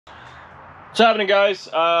What's happening, guys?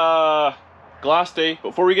 Glass day.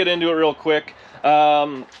 Before we get into it real quick,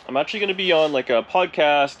 I'm actually going to be on like a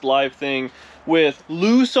podcast live thing with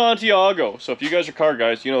Lou Santiago. So if you guys are car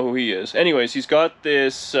guys, you know who he is. Anyways, he's got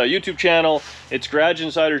this YouTube channel. It's Garage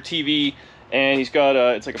Insider TV, and he's got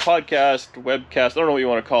it's like a podcast, webcast, I don't know what you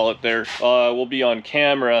want to call it there. We'll be on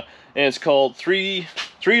camera, and it's called Three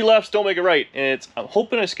Lefts Don't Make a Right. And I'm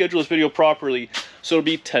hoping I schedule this video properly, so it'll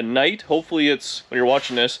be tonight. Hopefully it's, when you're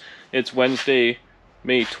watching this, it's Wednesday,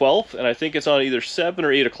 May 12th, and I think it's on either 7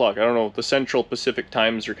 or 8 o'clock. I don't know, the Central Pacific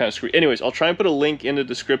times are kind of screwed. Anyways, I'll try and put a link in the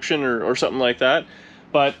description or something like that.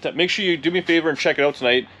 But make sure you do me a favor and check it out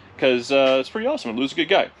tonight, because it's pretty awesome. Lou's a good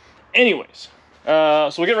guy. Anyways,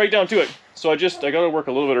 so we'll get right down to it. So I got to work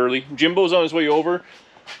a little bit early. Jimbo's on his way over.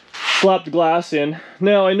 Slapped the glass in.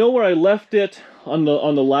 Now, I know where I left it on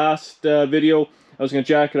the last video. I was going to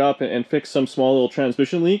jack it up and fix some small little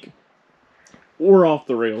transmission leak. We're off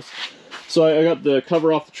the rails. So I got the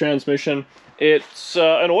cover off the transmission. It's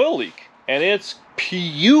an oil leak, and it's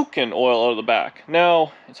puking oil out of the back.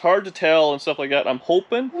 Now, it's hard to tell and stuff like that. I'm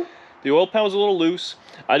hoping the oil pan was a little loose.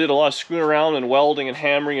 I did a lot of screwing around and welding and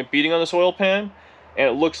hammering and beating on this oil pan, and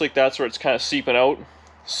it looks like that's where it's kind of seeping out.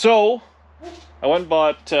 So I went and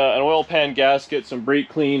bought an oil pan gasket, some brake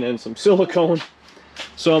clean, and some silicone.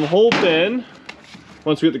 So I'm hoping,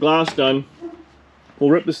 once we get the glass done, we'll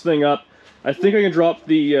rip this thing up. I think I can drop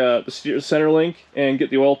the center link and get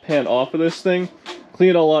the oil pan off of this thing, clean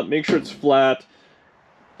it all up, make sure it's flat,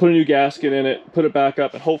 put a new gasket in it, put it back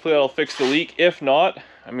up, and hopefully that'll fix the leak. If not,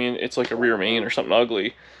 I mean, it's like a rear main or something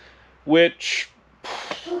ugly, which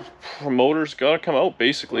the motor's gotta come out,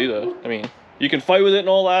 basically. I mean, you can fight with it and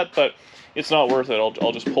all that, but it's not worth it.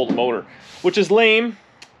 I'll just pull the motor, which is lame.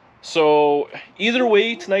 So either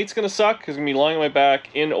way, tonight's gonna suck, because I'm gonna be lying on my back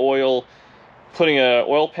in oil, putting an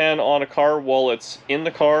oil pan on a car while it's in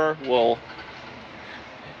the car. Well,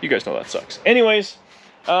 you guys know that sucks. Anyways,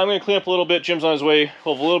 I'm going to clean up a little bit. Jim's on his way.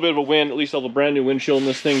 We'll have a little bit of a wind. At least I'll have a brand new windshield in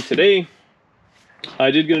this thing today.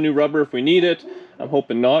 I did get a new rubber if we need it. I'm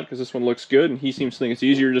hoping not, because this one looks good, and he seems to think it's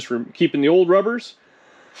easier just for keeping the old rubbers.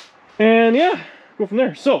 And yeah, go from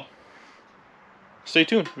there. So, stay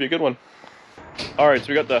tuned. It'll be a good one. Alright, so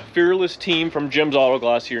we got the fearless team from Jim's Auto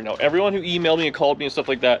Glass here. Now, everyone who emailed me and called me and stuff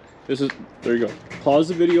like that, there you go. Pause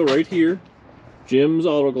the video right here. Jim's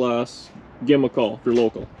Auto Glass. Give them a call if you're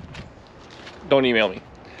local. Don't email me.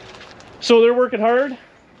 So they're working hard.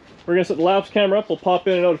 We're going to set the laps camera up. We'll pop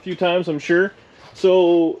in and out a few times, I'm sure.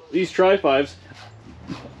 So these Tri Fives,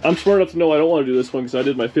 I'm smart enough to know I don't want to do this one because I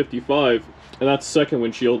did my 55, and that's the second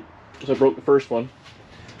windshield because I broke the first one.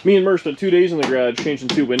 Me and Mer spent 2 days in the garage changing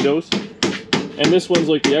 2 windows. And this one's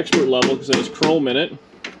like the expert level because it has chrome in it,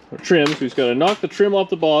 or trim, so he's got to knock the trim off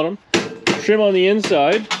the bottom, trim on the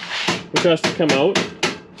inside, which has to come out.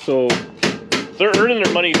 So they're earning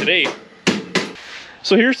their money today.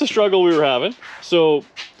 So here's the struggle we were having. So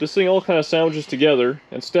this thing all kind of sandwiches together,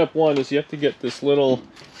 and step one is you have to get this little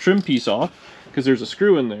trim piece off because there's a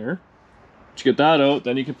screw in there. Once you get that out,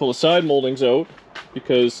 then you can pull the side moldings out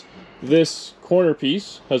because this corner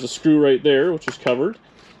piece has a screw right there, which is covered.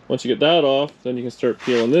 Once you get that off, then you can start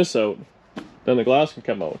peeling this out. Then the glass can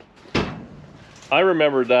come out. I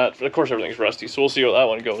remembered that. Of course, everything's rusty, so we'll see how that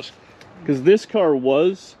one goes. Because this car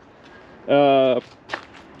was... there's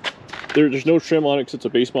no trim on it because it's a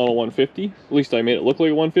base model 150. At least I made it look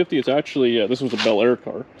like a 150. It's actually... this was a Bel Air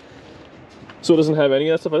car. So it doesn't have any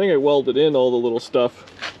of that stuff. I think I welded in all the little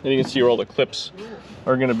stuff. And you can see where all the clips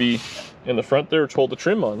are going to be in the front there to hold the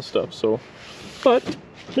trim on and stuff. So, but,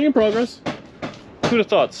 making progress. Who'd have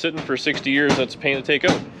thought, sitting for 60 years, that's a pain to take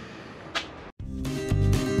out.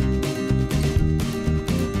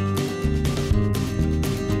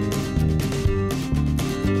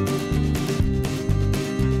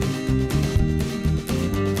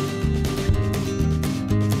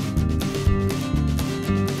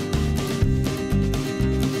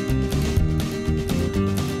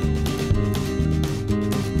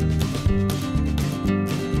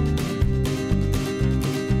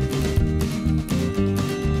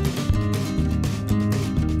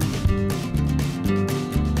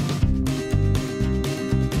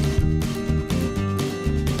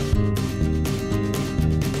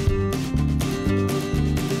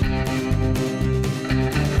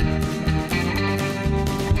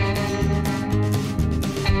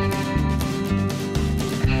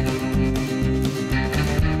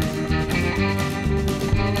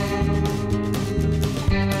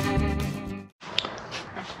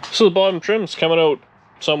 So the bottom trim's coming out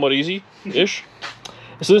somewhat easy-ish.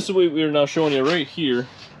 So this is what we're now showing you right here.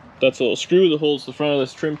 That's a little screw that holds the front of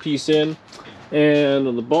this trim piece in. And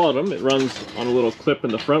on the bottom, it runs on a little clip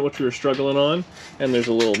in the front, which we were struggling on. And there's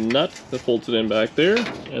a little nut that holds it in back there. And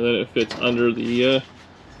then it fits under the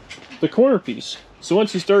corner piece. So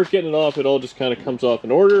once you start getting it off, it all just kind of comes off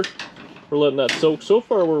in order. We're letting that soak. So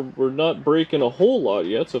far, we're not breaking a whole lot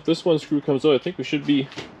yet. So if this one screw comes out, I think we should be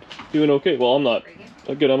doing okay. Well, I'm not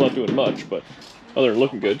doing much, but other than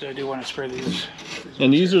looking good. I do want to spray these.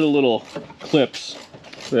 And these are the little clips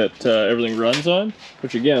that everything runs on,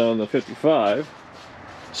 which again, on the 55,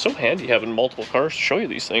 so handy having multiple cars to show you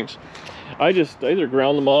these things. I either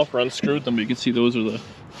ground them off or unscrewed them, but you can see those are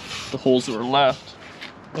the holes that were left.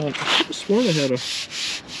 I could have sworn I had I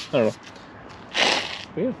don't know.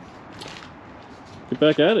 But yeah. Get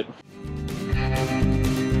back at it.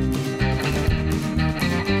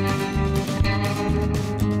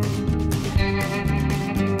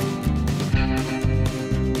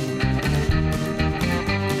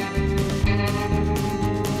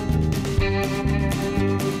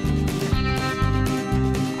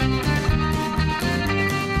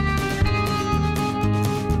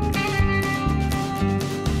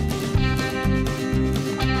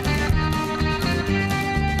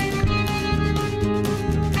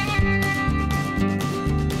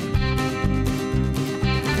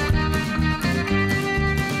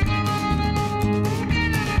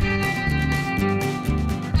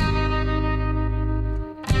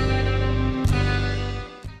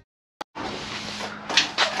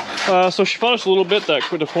 So she fought us a little bit,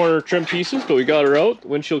 the corner trim pieces, but we got her out. The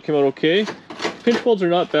windshield came out okay. Pinch welds are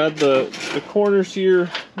not bad. The corners here,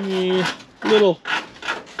 a little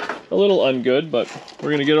ungood, but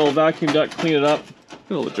we're gonna get it all vacuumed up, clean it up,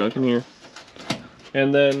 get all the junk in here,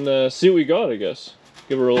 and then see what we got. I guess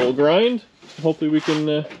give her a little grind. Hopefully we can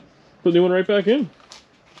put the new one right back in.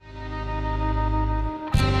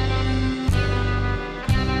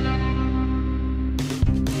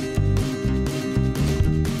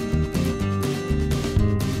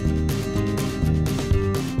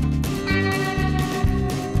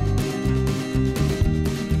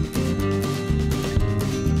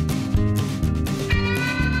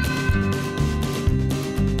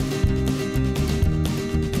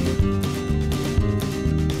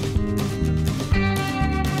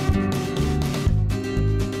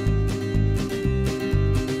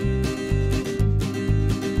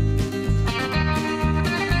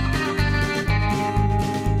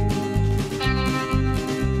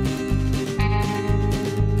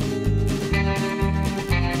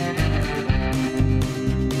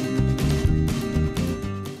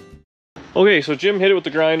 Okay, so Jim hit it with the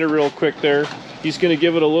grinder real quick there. He's going to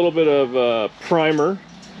give it a little bit of primer.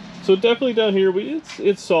 So definitely down here,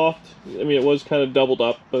 it's soft. I mean, it was kind of doubled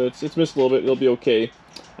up, but it's missed a little bit. It'll be okay.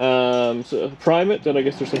 So prime it. Then I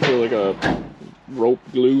guess there's some sort of like a rope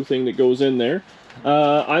glue thing that goes in there.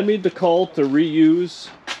 I made the call to reuse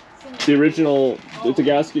the original. If the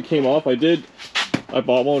gasket came off, I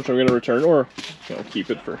bought one, which I'm going to return, or keep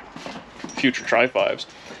it for future Tri Fives.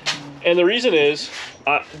 And the reason is,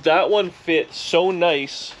 that one fits so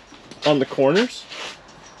nice on the corners.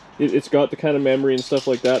 It's got the kind of memory and stuff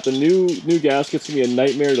like that. The new gasket's gonna be a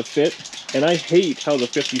nightmare to fit, and I hate how the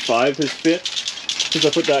 55 has fit since I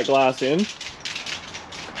put that glass in.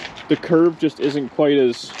 The curve just isn't quite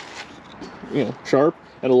as sharp,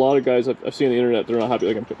 and a lot of guys I've seen on the internet, they're not happy.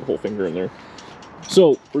 Like, I'm putting the whole finger in there.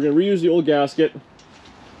 So we're gonna reuse the old gasket,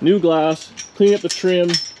 new glass, clean up the trim.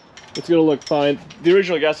 It's gonna look fine. The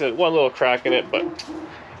original gasket had one little crack in it, but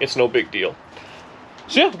it's no big deal.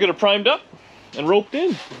 So yeah, we'll get it primed up and roped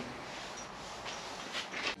in.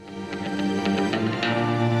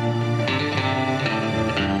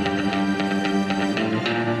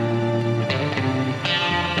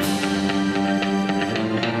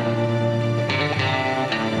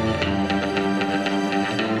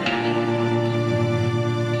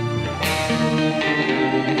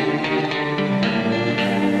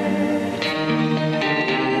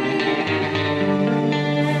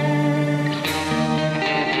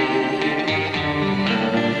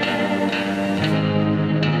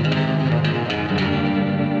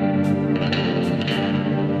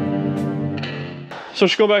 So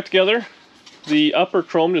she go back together. The upper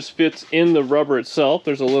chrome just fits in the rubber itself.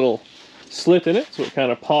 There's a little slit in it, so it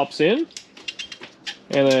kind of pops in.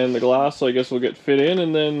 And then the glass, so I guess, will get fit in,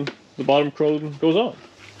 and then the bottom chrome goes on.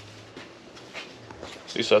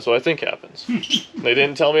 See, so that's what I think happens. They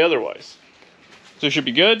didn't tell me otherwise. So it should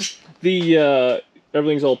be good. The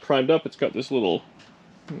everything's all primed up. It's got this little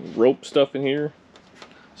rope stuff in here.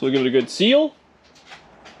 So we'll give it a good seal.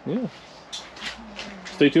 Yeah.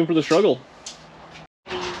 Stay tuned for the struggle.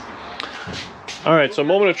 Alright, so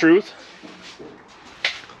moment of truth.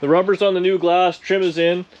 The rubber's on the new glass, trim is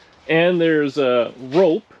in, and there's a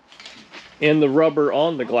rope in the rubber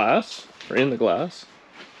on the glass, or in the glass.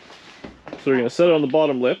 So we're going to set it on the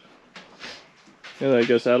bottom lip, and I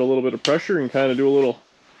guess add a little bit of pressure and kind of do a little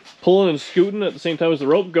pulling and scooting at the same time as the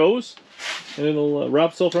rope goes, and it'll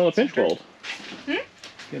wrap itself around the pinch weld. Hmm?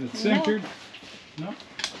 Get it centered. No?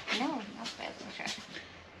 No, not bad. Okay.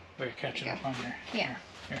 Oh, you're catching up on there. Yeah.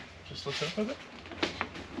 Here, just lift up with it.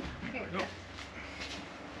 There we go.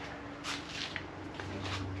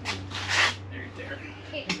 There.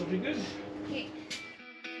 Okay. That'll be good. Okay.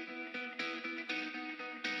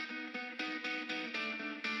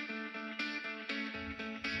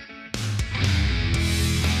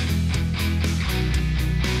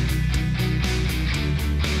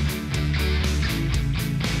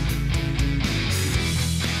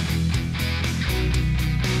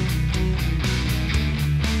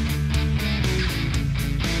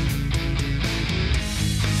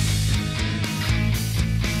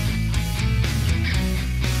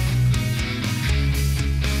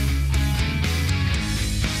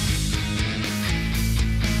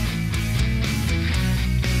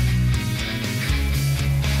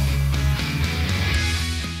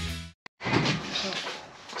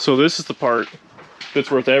 So this is the part that's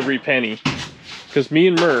worth every penny, because me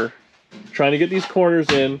and Mur trying to get these corners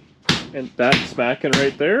in, and that smacking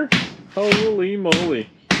right there, holy moly.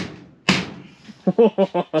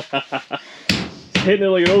 Hitting it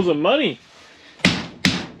like it owes some money.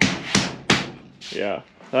 Yeah,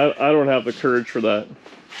 I don't have the courage for that.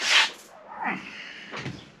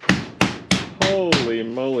 Holy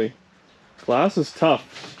moly. Glass is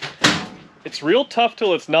tough. It's real tough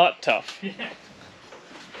till it's not tough. Yeah.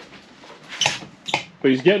 But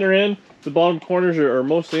he's getting her in. The bottom corners are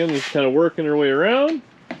mostly in. He's kind of working her way around.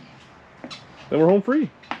 Then we're home free.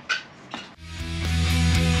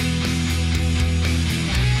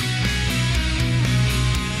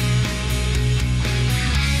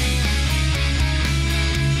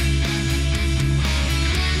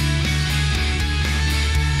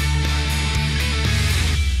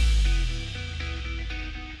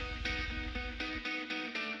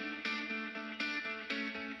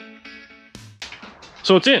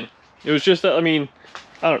 So it's in. It was just, I mean,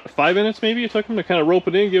 I don't know, 5 minutes maybe it took him to kind of rope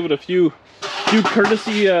it in, give it a few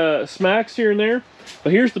courtesy smacks here and there.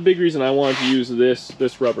 But here's the big reason I wanted to use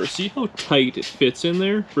this rubber. See how tight it fits in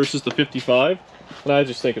there versus the 55? And I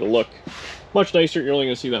just think it'll look much nicer. You're only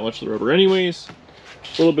going to see that much of the rubber anyways.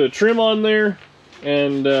 A little bit of trim on there,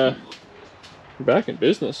 and we're back in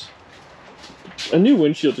business. A new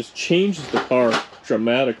windshield just changes the car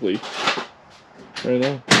dramatically. I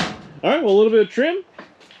know. All right, well, a little bit of trim,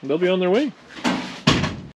 they'll be on their way.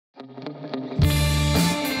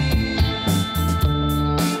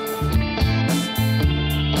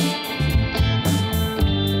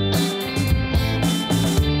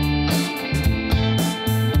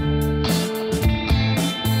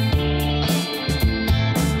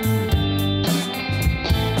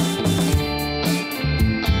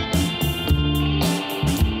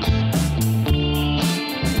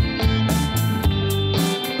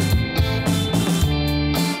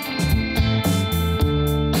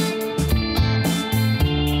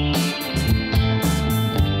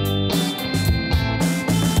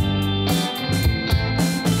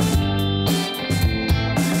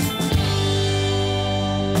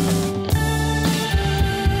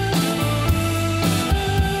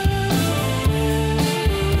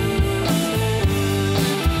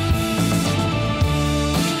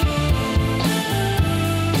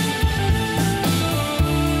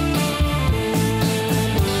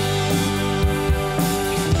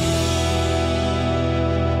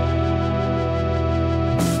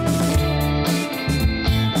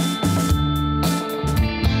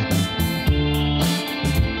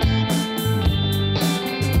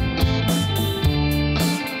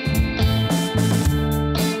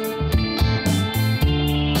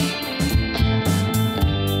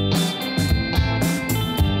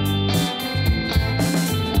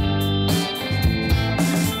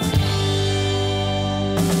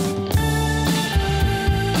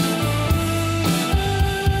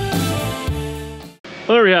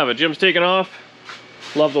 Well, there we have it. Jim's taken off.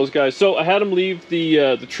 Love those guys. So I had him leave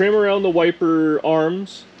the trim around the wiper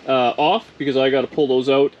arms off, because I got to pull those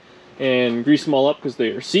out and grease them all up because they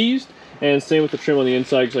are seized. And same with the trim on the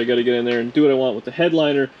inside, because I got to get in there and do what I want with the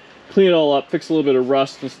headliner, clean it all up, fix a little bit of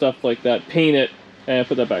rust and stuff like that, paint it, and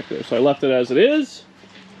put that back there. So I left it as it is.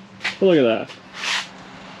 But look at that.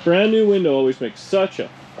 Brand new window always makes such a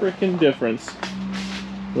freaking difference.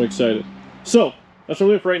 I'm excited. So that's what I'm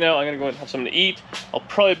doing for right now. I'm gonna go and have something to eat. I'll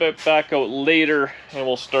probably be back out later, and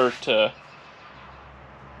we'll start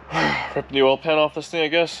ripping the oil pan off this thing, I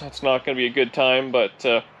guess. That's not going to be a good time, but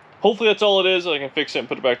hopefully that's all it is. I can fix it and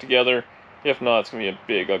put it back together. If not, it's going to be a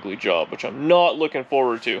big, ugly job, which I'm not looking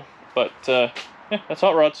forward to. But, yeah, that's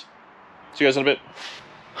hot rods. See you guys in a bit.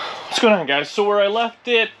 What's going on, guys? So where I left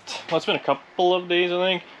it, well, it's been a couple of days, I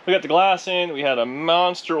think. We got the glass in. We had a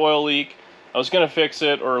monster oil leak. I was going to fix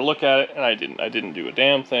it or look at it, and I didn't. I didn't do a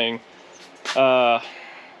damn thing. I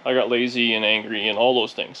got lazy and angry and all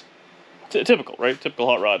those things. Typical, right? Typical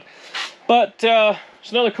hot rod. But, so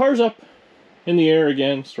now the car's up in the air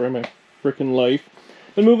again. Story of my freaking life.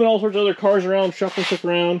 Been moving all sorts of other cars around, shuffling stuff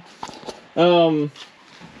around. Oh,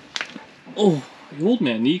 the old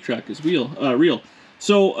man knee crack is real.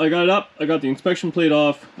 So I got it up, I got the inspection plate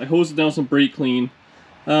off, I hosed it down some brake clean.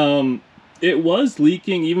 It was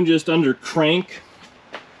leaking even just under crank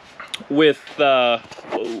with no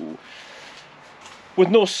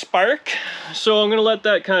spark. So I'm gonna let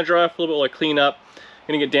that kind of dry off a little bit while I clean up. I'm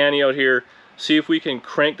gonna get Danny out here, see if we can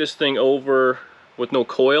crank this thing over with no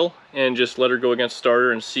coil and just let her go against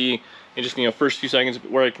starter and see in just, you know, first few seconds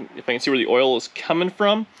where if I can see where the oil is coming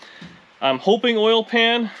from. I'm hoping oil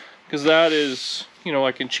pan, because that is, you know,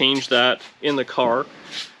 I can change that in the car.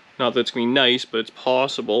 Not that it's gonna be nice, but it's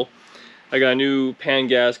possible. I got a new pan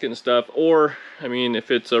gasket and stuff, or, I mean,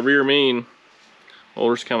 if it's a rear main,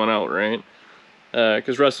 motor's coming out, right?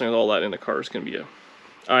 Because wrestling with all that in the car is gonna be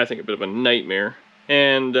I think, a bit of a nightmare.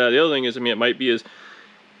 And the other thing is, I mean, it might be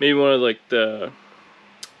maybe one of like the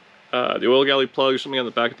oil galley plug or something on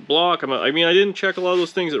the back of the block. I mean, I didn't check a lot of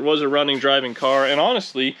those things. It was a running, driving car, and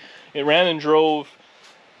honestly, it ran and drove,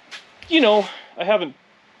 you know, I haven't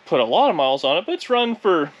put a lot of miles on it, but it's run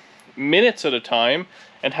for minutes at a time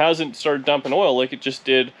and hasn't started dumping oil like it just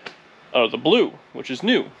did out of the blue, which is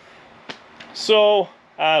new. So,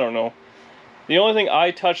 I don't know. The only thing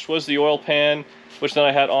I touched was the oil pan, which then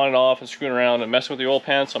I had on and off and screwing around and messing with the oil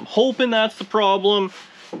pan, so I'm hoping that's the problem.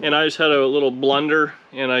 And I just had a little blunder,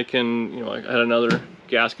 and I can, you know, I had another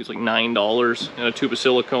gasket, it's like $9, and a tube of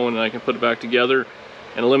silicone, and I can put it back together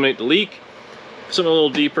and eliminate the leak. Something a little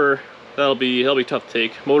deeper, that'll be tough to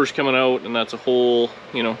take. Motor's coming out, and that's a whole,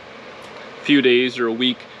 you know, few days or a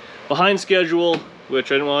week behind schedule,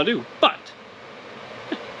 which I didn't want to do. But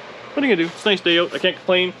what are you gonna do? It's a nice day out. I can't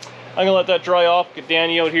complain. I'm gonna let that dry off, get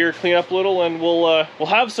Danny out here, clean up a little, and we'll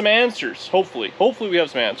have some answers. Hopefully we have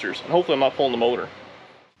some answers, and hopefully I'm not pulling the motor.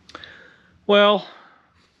 Well,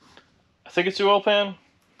 I think it's the oil pan.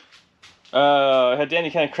 I had Danny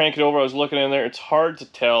kind of crank it over. I was looking in there. It's hard to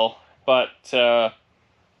tell, but I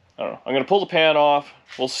don't know. I'm going to pull the pan off.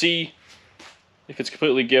 We'll see if it's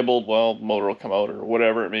completely gibbled. Well, the motor will come out or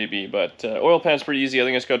whatever it may be, but oil pan's pretty easy. I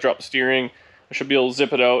think I just got to drop the steering. I should be able to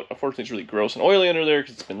zip it out. Unfortunately, it's really gross and oily under there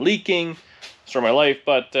because it's been leaking. Story of my life,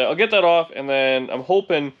 but I'll get that off, and then I'm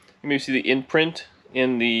hoping you maybe see the imprint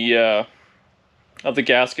in the of the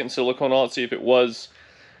gasket and silicone on it, see if it was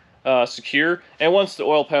secure. And once the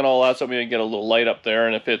oil pan all adds up, maybe get a little light up there,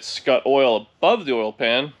 and if it's got oil above the oil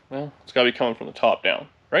pan, well, it's got to be coming from the top down,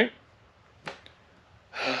 right?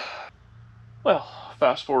 Well,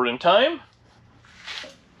 fast forward in time.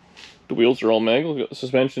 The wheels are all mangled. We got the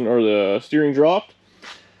suspension or the steering dropped.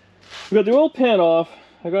 We got the oil pan off,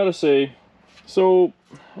 I gotta say. So,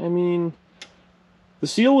 I mean, the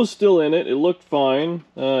seal was still in it. It looked fine.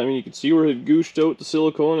 I mean, you could see where it had gooshed out the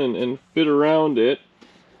silicone and fit around it.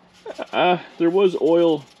 There was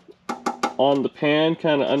oil on the pan,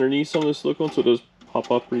 kind of underneath some of the silicone, so it does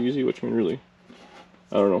pop off pretty easy, which, I mean, really,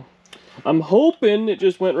 I don't know. I'm hoping it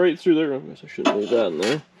just went right through there. I guess I should have laid that in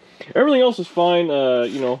there. Everything else is fine.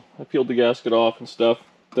 You know, I peeled the gasket off and stuff.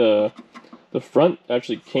 The front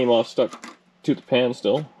actually came off, stuck to the pan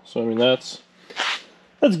still. So, I mean, that's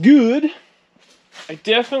good. I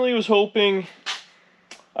definitely was hoping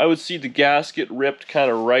I would see the gasket ripped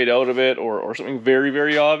kind of right out of it, or something very,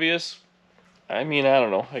 very obvious. I mean, I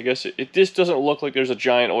don't know. I guess it just doesn't look like there's a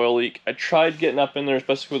giant oil leak. I tried getting up in there,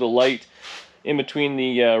 especially with a light in between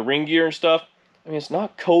the ring gear and stuff. I mean, it's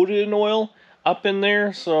not coated in oil up in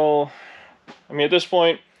there, so I mean, at this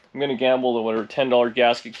point, I'm going to gamble the whatever $10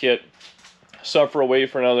 gasket kit, suffer away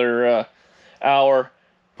for another hour,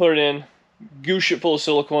 put it in, goosh it full of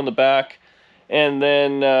silicone in the back, and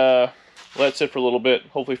then let it sit for a little bit,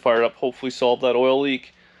 hopefully fire it up, hopefully solve that oil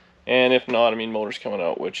leak, and if not, I mean, motor's coming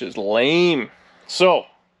out, which is lame. So,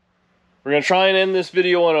 we're going to try and end this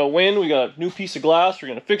video on a win. We got a new piece of glass, we're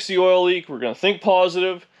going to fix the oil leak, we're going to think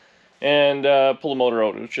positive, and pull the motor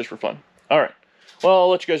out. It's just for fun. Alright, well, I'll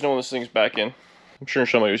let you guys know when this thing's back in. I'm sure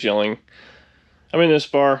somebody was yelling. I'm in this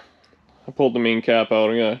bar. I pulled the main cap out.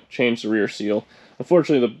 I'm going to change the rear seal.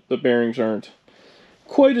 Unfortunately, the bearings aren't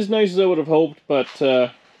quite as nice as I would have hoped, but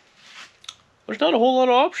there's not a whole lot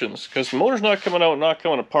of options because the motor's not coming out, not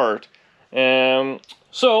coming apart.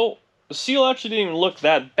 So the seal actually didn't even look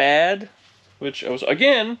that bad, which I was,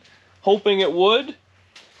 again, hoping it would.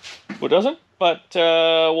 Well, it doesn't, but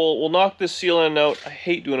we'll knock this seal end out. I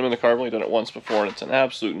hate doing them in the car. I've only done it once before, and it's an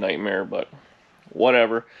absolute nightmare, but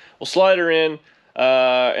whatever. We'll slide her in,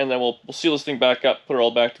 and then we'll seal this thing back up, put it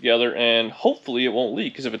all back together, and hopefully it won't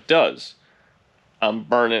leak, because if it does, I'm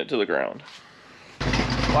burning it to the ground.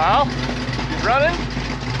 Wow, she's running.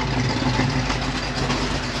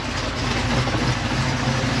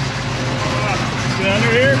 Get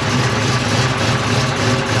under here.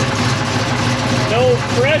 No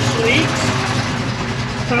fresh leaks.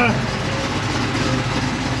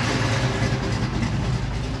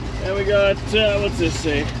 And we got, what's this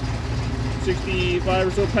say? 65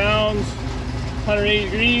 or so pounds, 180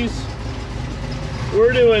 degrees.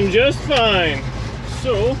 We're doing just fine.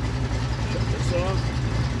 So, shut this off.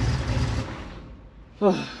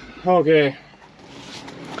 Okay.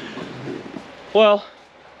 Well,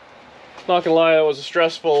 not gonna lie, it was a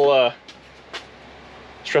stressful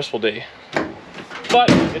day. But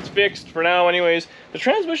it's fixed for now anyways. The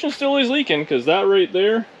transmission still is leaking, because that right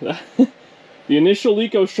there, the initial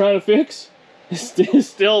leak I was trying to fix is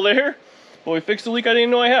still there. But we fixed the leak I didn't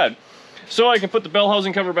even know I had. So I can put the bell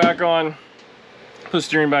housing cover back on, put the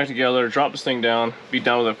steering back together, drop this thing down, be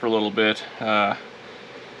done with it for a little bit.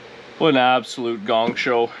 What an absolute gong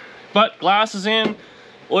show. But glass is in,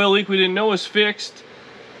 oil leak we didn't know is fixed,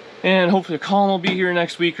 and hopefully the column will be here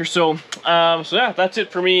next week or so. So yeah, that's it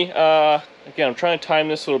for me. Again, I'm trying to time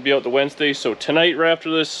this so it'll be out the Wednesday. So tonight, right after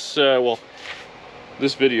this, well,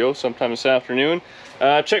 this video, sometime this afternoon,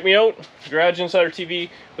 check me out, Garage Insider TV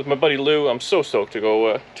with my buddy Lou. I'm so stoked to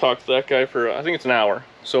go talk to that guy for, I think it's an hour.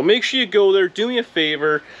 So make sure you go there, do me a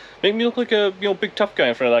favor, make me look like a big tough guy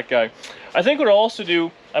in front of that guy. I think what I'll also do,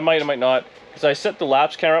 I might not, is I set the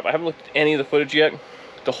laps camera up. I haven't looked at any of the footage yet,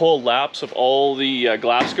 the whole laps of all the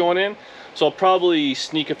glass going in. So I'll probably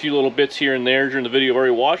sneak a few little bits here and there during the video I've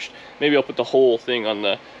already watched. Maybe I'll put the whole thing on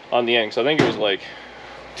the end. So I think it was like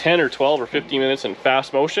 10 or 12 or 15 minutes in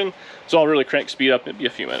fast motion. So I'll really crank speed up. It'll be a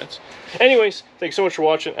few minutes. Anyways, thanks so much for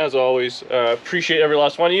watching. As always, appreciate every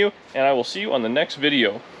last one of you. And I will see you on the next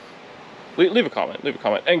video. Leave a comment.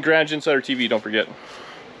 And Garage Insider TV, don't forget.